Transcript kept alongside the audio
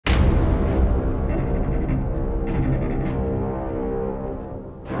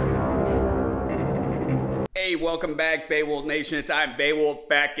Hey, welcome back, Beowulf Nation. I'm Beowulf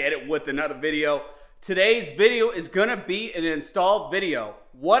back at it with another video. Today's video is gonna be an install video.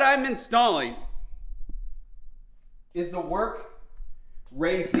 What I'm installing is the Worx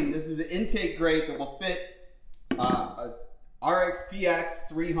Racing. This is the intake grate that will fit a RXP X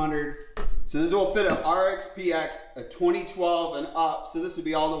 300. So this will fit a RXP X, a 2012 and up. So this would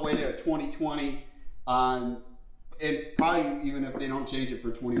be all the way to a 2020, and probably even if they don't change it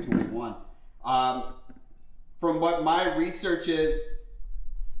for 2021. From what my research is,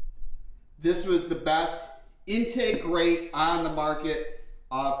 this was the best intake grate on the market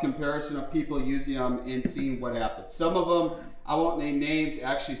of comparison of people using them and seeing what happens. Some of them, I won't name names,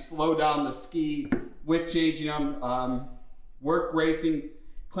 actually slow down the ski with changing them. Worx Racing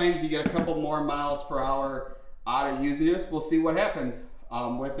claims you get a couple more miles per hour out of using this. We'll see what happens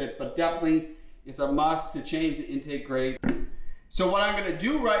with it, but definitely it's a must to change the intake grate. So what I'm gonna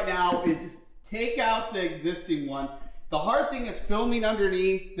do right now is take out the existing one. The hard thing is filming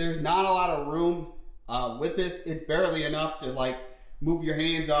underneath. There's not a lot of room with this. It's barely enough to like move your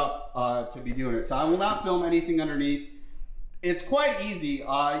hands up to be doing it. So I will not film anything underneath. It's quite easy.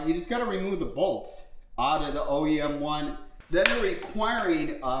 You just gotta remove the bolts out of the OEM one. Then the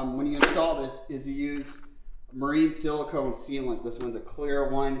requiring when you install this is to use marine silicone sealant. This one's a clear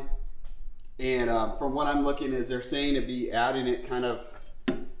one. And from what I'm looking is they're saying to be adding it kind of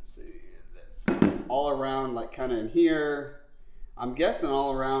all around, like kind of in here. I'm guessing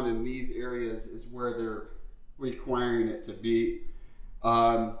all around in these areas is where they're requiring it to be.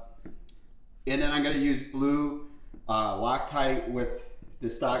 And then I'm gonna use blue Loctite with the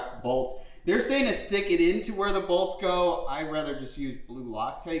stock bolts. They're saying to stick it into where the bolts go. I'd rather just use blue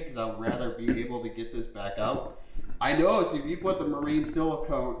Loctite because I'd rather be able to get this back out. I noticed if you put the marine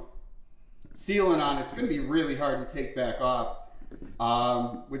silicone sealant on, it's gonna be really hard to take back off.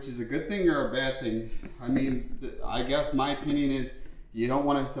 Which is a good thing or a bad thing. I mean, I guess my opinion is you don't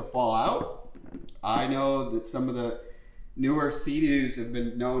want it to fall out. I know that some of the newer Sea Doos have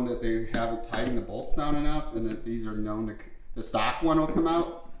been known that they haven't tightened the bolts down enough, and that these are known to, the stock one will come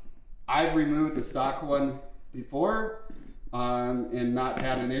out. I've removed the stock one before and not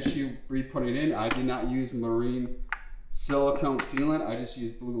had an issue re-putting it in. I did not use marine silicone sealant. I just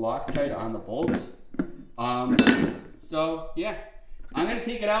used blue Loctite on the bolts. So yeah, I'm gonna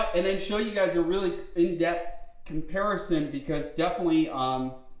take it out and then show you guys a really in-depth comparison, because definitely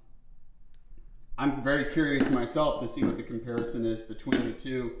I'm very curious myself to see what the comparison is between the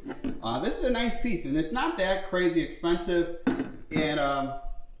two. This is a nice piece and it's not that crazy expensive, and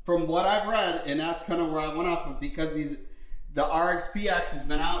from what I've read, and that's kind of where I went off of, because the RXP X has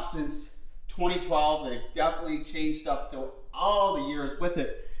been out since 2012. They've definitely changed stuff through all the years with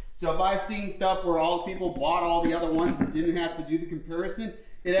it. So if I've seen stuff where all the people bought all the other ones and didn't have to do the comparison,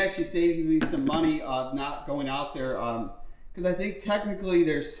 it actually saves me some money of not going out there. Because I think technically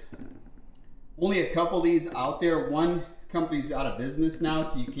there's only a couple of these out there. One company's out of business now,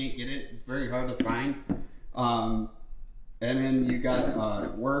 so you can't get it. It's very hard to find. And then you got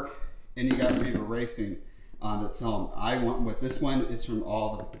Worx, and you got Riva Racing that sell them. I went with this one. It's from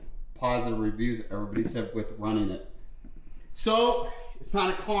all the positive reviews everybody said with running it. So it's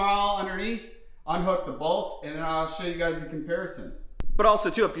time to crawl underneath, unhook the bolts, and then I'll show you guys the comparison. But also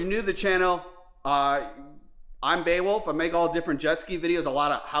too, if you're new to the channel, I'm Beowulf. I make all different jet ski videos, a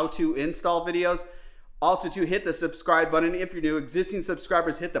lot of how-to install videos. Also too, hit the subscribe button if you're new. Existing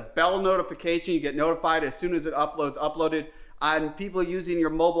subscribers, hit the bell notification. You get notified as soon as it uploaded. On people using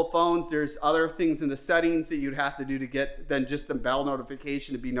your mobile phones, there's other things in the settings that you'd have to do to get than just the bell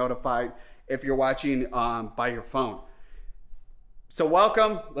notification to be notified if you're watching by your phone. So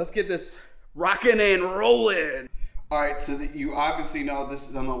welcome, let's get this rocking and rolling. All right, so that you obviously know this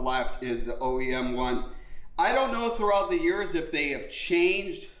is on the left is the OEM one. I don't know throughout the years if they have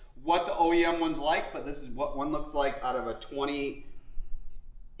changed what the OEM one's like, but this is what one looks like out of a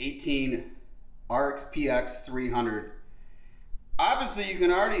 2018 RXP X 300. Obviously, you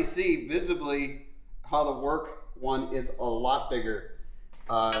can already see visibly how the Worx one is a lot bigger.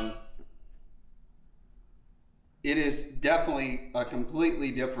 It is definitely a completely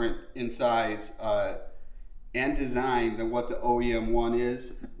different in size and design than what the OEM one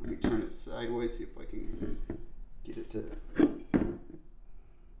is. Let me turn it sideways, see if I can get it to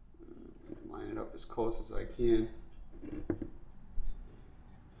line it up as close as I can.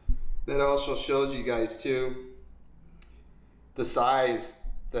 That also shows you guys too, the size,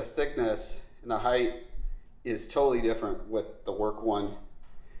 the thickness, and the height is totally different with the Worx one.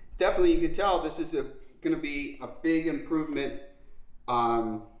 Definitely you can tell this is going to be a big improvement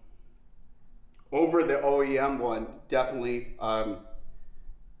over the OEM one. Definitely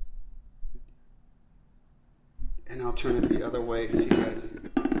And I'll turn it the other way so you guys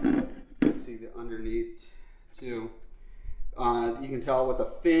can see the underneath too. You can tell with the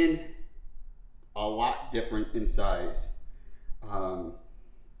fin, a lot different in size.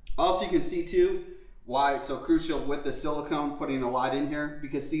 Also, you can see too why it's so crucial with the silicone, putting a lot in here,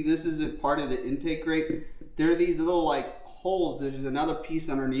 because see, this isn't part of the intake grate. There are these little like holes. There's another piece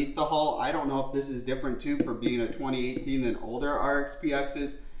underneath the hull. I don't know if this is different too for being a 2018 than older RXP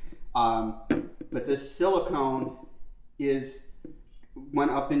X's. But this silicone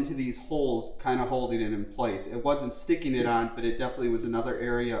went up into these holes, kind of holding it in place. It wasn't sticking it on, but it definitely was another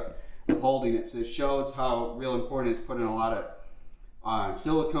area of holding it. So it shows how real important it is putting a lot of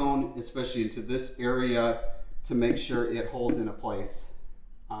silicone, especially into this area, to make sure it holds into place.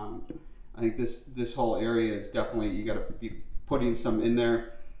 I think this whole area is definitely, you got to be putting some in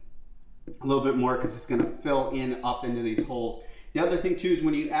there a little bit more, because it's going to fill in up into these holes. The other thing too is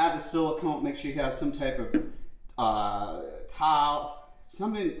when you add the silicone, make sure you have some type of towel,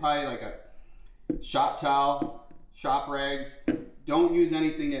 something probably like a shop towel, shop rags. Don't use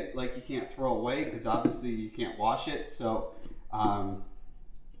anything that like you can't throw away, because obviously you can't wash it. So to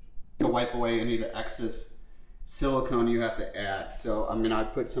wipe away any of the excess silicone you have to add. So I mean, I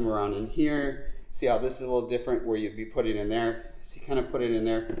put some around in here. See how this is a little different where you'd be putting in there. So you kind of put it in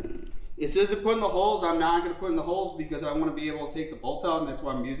there. It says to put in the holes. I'm not going to put in the holes because I want to be able to take the bolts out, and that's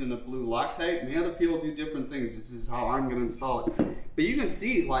why I'm using the blue Loctite. And the other people do different things. This is how I'm going to install it. But you can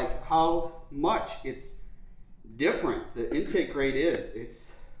see like how much it's different. The intake grate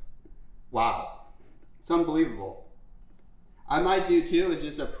it's wow. It's unbelievable. I might do too is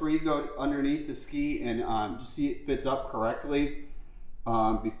just a pre-go underneath the ski and just see it fits up correctly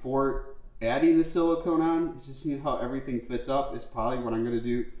before adding the silicone on. It's just seeing how everything fits up is probably what I'm going to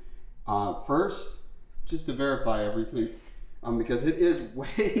do first, just to verify everything, because it is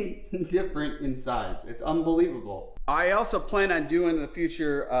way different in size. It's unbelievable. I also plan on doing in the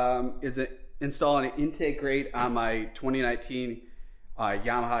future installing an intake grate on my 2019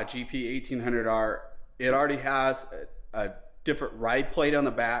 Yamaha GP 1800R. It already has a different ride plate on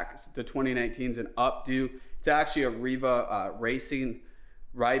the back. The 2019's an updo. It's actually a Riva Racing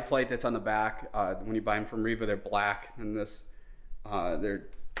ride plate that's on the back. When you buy them from Riva, they're black, and this they're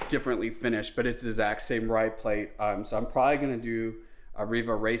differently finished, but it's the exact same ride plate. So I'm probably going to do a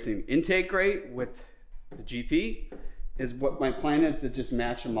Riva Racing intake grate with the GP is what my plan is, to just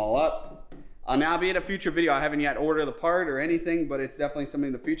match them all up. Now, I'll be in a future video. I haven't yet ordered the part or anything, but it's definitely something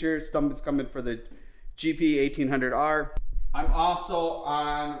in the future. Stuff is coming for the GP 1800R. I'm also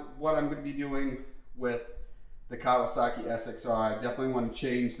on what I'm going to be doing with the Kawasaki SXR. I definitely want to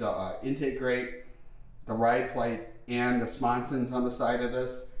change the intake grate, the ride plate, and the sponsons on the side of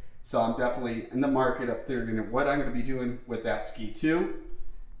this. So I'm definitely in the market of figuring out what I'm going to be doing with that ski too.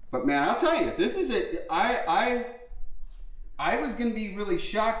 But man, I'll tell you, this is it. I was going to be really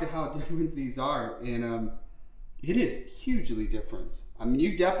shocked at how different these are, and it is hugely different. I mean,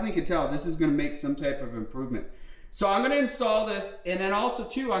 you definitely can tell this is going to make some type of improvement. So I'm going to install this, and then also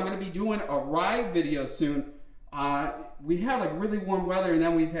too, I'm going to be doing a ride video soon. We had like really warm weather, and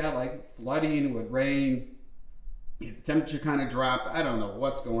then we've had like flooding with rain. The temperature kind of dropped. I don't know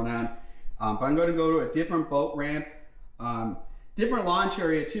what's going on, but I'm going to go to a different boat ramp, different launch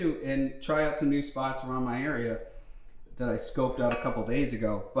area too, and try out some new spots around my area that I scoped out a couple days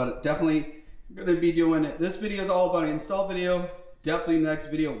ago. But definitely going to be doing it. This video is all about an install video. Definitely next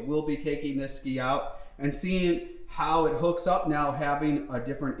video we'll be taking this ski out and seeing how it hooks up now, having a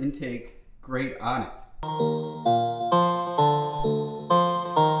different intake grate on it.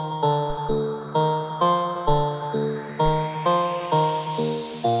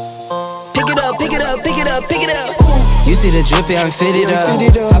 Pick it up. You see the drip, yeah, I'm fitted up.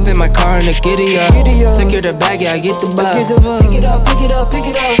 Hop in my car and the giddy up. Secure the bag, yeah, I get the bus. Pick it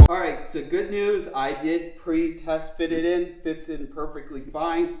up. All right, so good news. I did pre-test fit it in. Fits in perfectly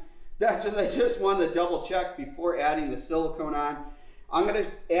fine. That's just, I just wanted to double check before adding the silicone on. I'm gonna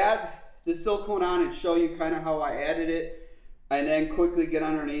add the silicone on and show you kind of how I added it, and then quickly get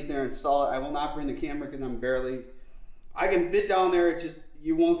underneath there and install it. I will not bring the camera because I can fit down there. It just,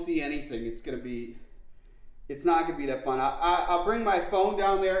 you won't see anything. It's not gonna be that fun. I'll bring my phone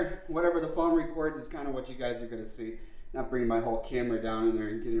down there. Whatever the phone records is kind of what you guys are gonna see. Not bringing my whole camera down in there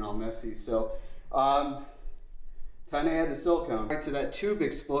and getting all messy. So, time to add the silicone. All right, so that tube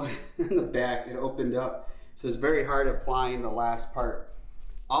exploded in the back. It opened up, so it's very hard applying the last part.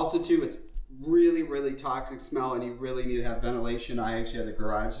 Also, too, it's really, really toxic smell, and you really need to have ventilation. I actually had the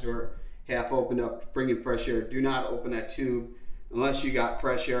garage door half opened up, bringing fresh air. Do not open that tube unless you got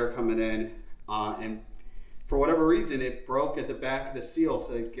fresh air coming in, and for whatever reason, it broke at the back of the seal,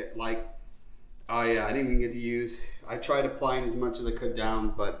 so it get like Oh yeah, I didn't even get to use. I tried applying as much as I could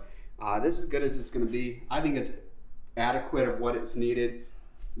down, but this is as good as it's going to be. I think it's adequate of what it's needed.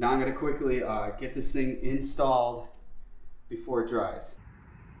 Now I'm going to quickly get this thing installed before it dries.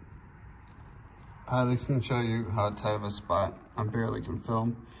 This can show you how tight of a spot I barely can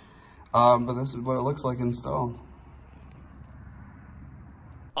film, but this is what it looks like installed.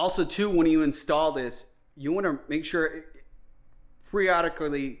 Also too, when you install this, you want to make sure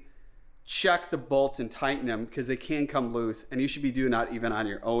periodically check the bolts and tighten them, because they can come loose, and you should be doing that even on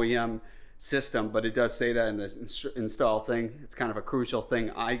your OEM system, but it does say that in the install thing. It's kind of a crucial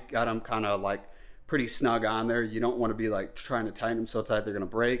thing. I got them kind of like pretty snug on there. You don't want to be like trying to tighten them so tight they're going to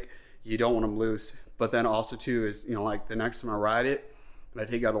break. You don't want them loose. But then also too is, you know, like the next time I ride it and I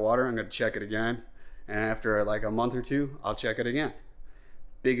take it out of the water, I'm going to check it again, and after like a month or two I'll check it again.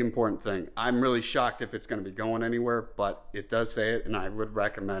 Big important thing. I'm really shocked if it's going to be going anywhere, but it does say it, and I would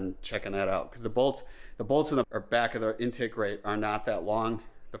recommend checking that out, because the bolts in the back of the intake grate are not that long.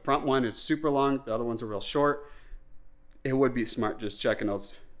 The front one is super long, the other ones are real short. It would be smart just checking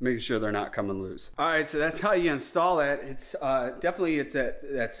those, making sure they're not coming loose. All right, so that's how you install that. It's definitely, it's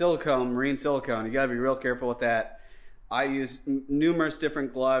that silicone, marine silicone. You got to be real careful with that. I used numerous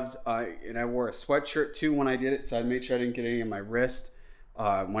different gloves, and I wore a sweatshirt too when I did it, so I made sure I didn't get any on my wrist.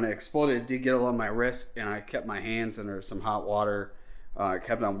 When it exploded, it did get a little on my wrist, and I kept my hands under some hot water. I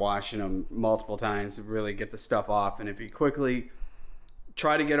kept on washing them multiple times to really get the stuff off. And if you quickly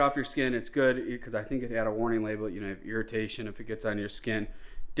try to get off your skin, it's good, because I think it had a warning label, you know, irritation if it gets on your skin.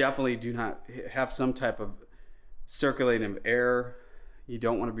 Definitely do not have some type of circulating air. You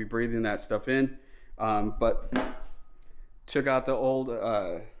don't want to be breathing that stuff in. But took out the old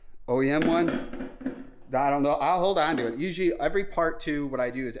OEM one. I don't know, I'll hold on to it. Usually every part too, what I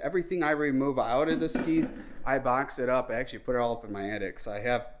do is everything I remove out of the skis, I box it up. I actually put it all up in my attic. So I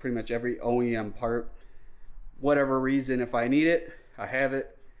have pretty much every OEM part. Whatever reason, if I need it, I have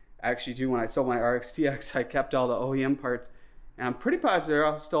it. Actually too, when I sold my RXT-X, I kept all the OEM parts, and I'm pretty positive they're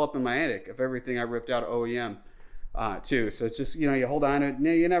all still up in my attic of everything I ripped out of OEM too. So it's just, you know, you hold on to it.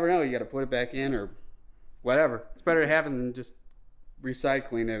 You never know, you got to put it back in or whatever. It's better to have it than just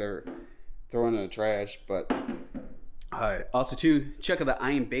recycling it or throwing it in the trash. But also too, check out the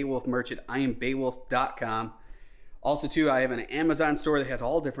I Am Beowulf merch at IamBeowulf.com. Also too, I have an Amazon store that has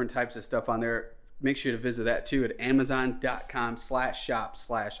all different types of stuff on there. Make sure to visit that too at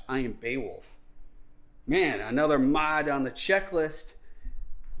Amazon.com/shop/IamBeowulf. Man, another mod on the checklist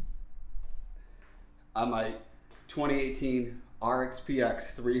on my 2018 RXP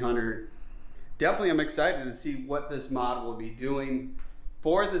X 300. Definitely, I'm excited to see what this mod will be doing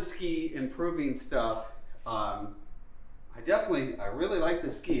for the ski, improving stuff. I really like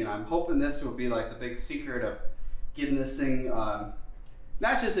the ski, and I'm hoping this will be like the big secret of getting this thing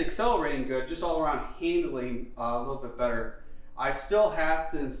not just accelerating good, just all around handling a little bit better. I still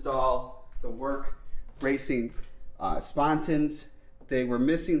have to install the Worx Racing Sponsons. They were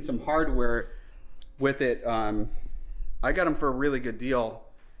missing some hardware with it. I got them for a really good deal.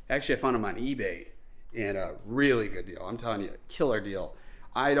 Actually, I found them on eBay, and a really good deal. I'm telling you, a killer deal.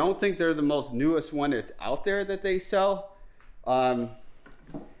 I don't think they're the most newest one that's out there that they sell. To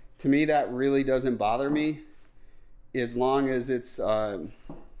me, that really doesn't bother me, as long as it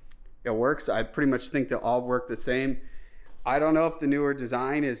works. I pretty much think they all work the same. I don't know if the newer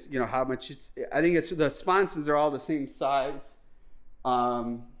design is, you know, how much it's, I think it's, the sponsons are all the same size.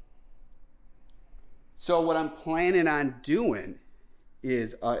 So what I'm planning on doing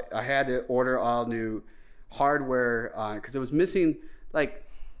is I had to order all new hardware because it was missing like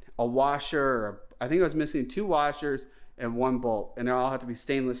a washer, or I think I was missing 2 washers and 1 bolt, and they all had to be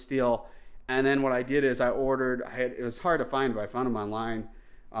stainless steel. And then what I did is I ordered, it was hard to find, but I found them online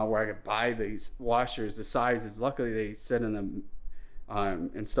where I could buy these washers, the sizes. Luckily they said in the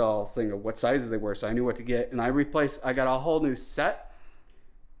install thing of what sizes they were, so I knew what to get. And I got a whole new set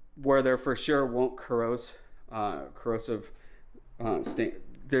where they're for sure won't corrosive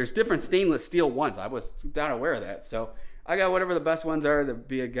there's different stainless steel ones. I was not aware of that. So I got whatever the best ones are that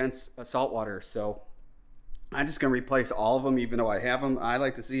be against salt water. So I'm just gonna replace all of them, even though I have them. I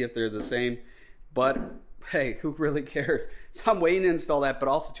like to see if they're the same, but hey, who really cares? So I'm waiting to install that. But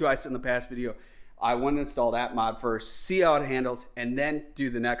also too, I said in the past video, I want to install that mod first, see how it handles, and then do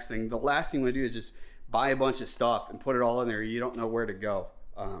the next thing. The last thing we do is just buy a bunch of stuff and put it all in there. You don't know where to go.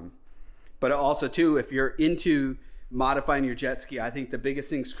 But also too, if you're into modifying your jet ski, I think the biggest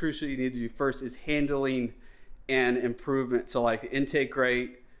things crucial you need to do first is handling and improvement. So like the intake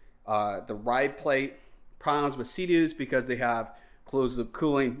grate, the ride plate. Problems with Sea Doos, because they have closed loop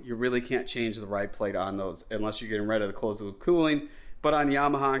cooling, you really can't change the ride plate on those unless you're getting rid of the closed loop cooling. But on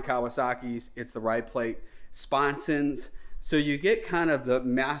Yamaha and Kawasaki's, it's the ride plate. Sponsons, so you get kind of the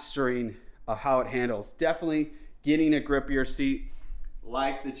mastering of how it handles. Definitely getting a grippier seat,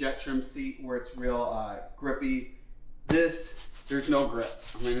 like the Jettrim seat where it's real grippy. This, there's no grip.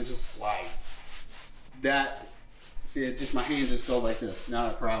 I mean, it just slides. That, see, it just, my hand just goes like this.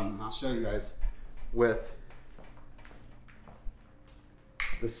 Not a problem. I'll show you guys with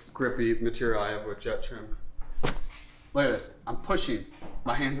this grippy material I have with Jettrim. Look at this. I'm pushing.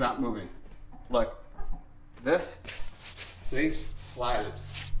 My hand's not moving. Look. This. See? Sliding.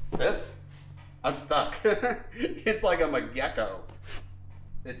 This. I'm stuck. It's like I'm a gecko.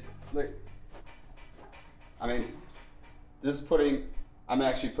 It's, look. I mean, this is putting, I'm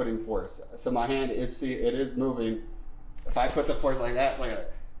actually putting force. So my hand is, see, it is moving. If I put the force like that, look at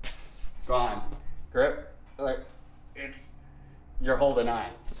it. Gone. Grip. Like, it's, you're holding on.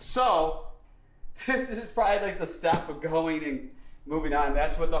 So, this is probably like the step of going and moving on.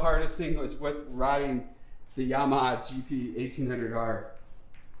 That's what the hardest thing was with riding the Yamaha GP 1800R,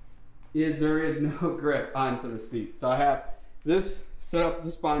 is there is no grip onto the seat. So I have this set up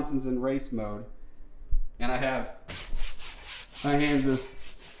the Sponsons in race mode, and I have my hands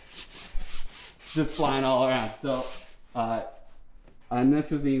just flying all around. So, and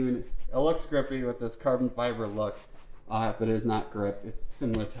this is even, it looks grippy with this carbon fiber look, but it is not grip. It's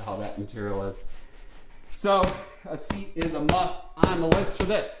similar to how that material is. So a seat is a must on the list for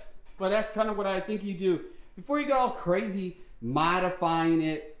this. But that's kind of what I think you do. Before you go all crazy, modifying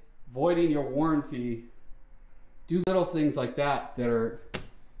it, voiding your warranty, do little things like that that are,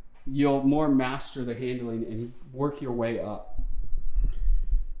 you'll more master the handling and work your way up.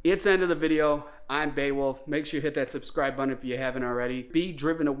 It's the end of the video. I'm Beowulf. Make sure you hit that subscribe button if you haven't already. Be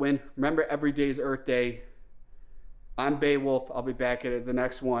driven to win. Remember, every day is Earth Day. I'm Beowulf. I'll be back at the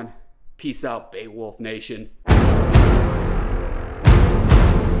next one. Peace out, Beowulf Nation.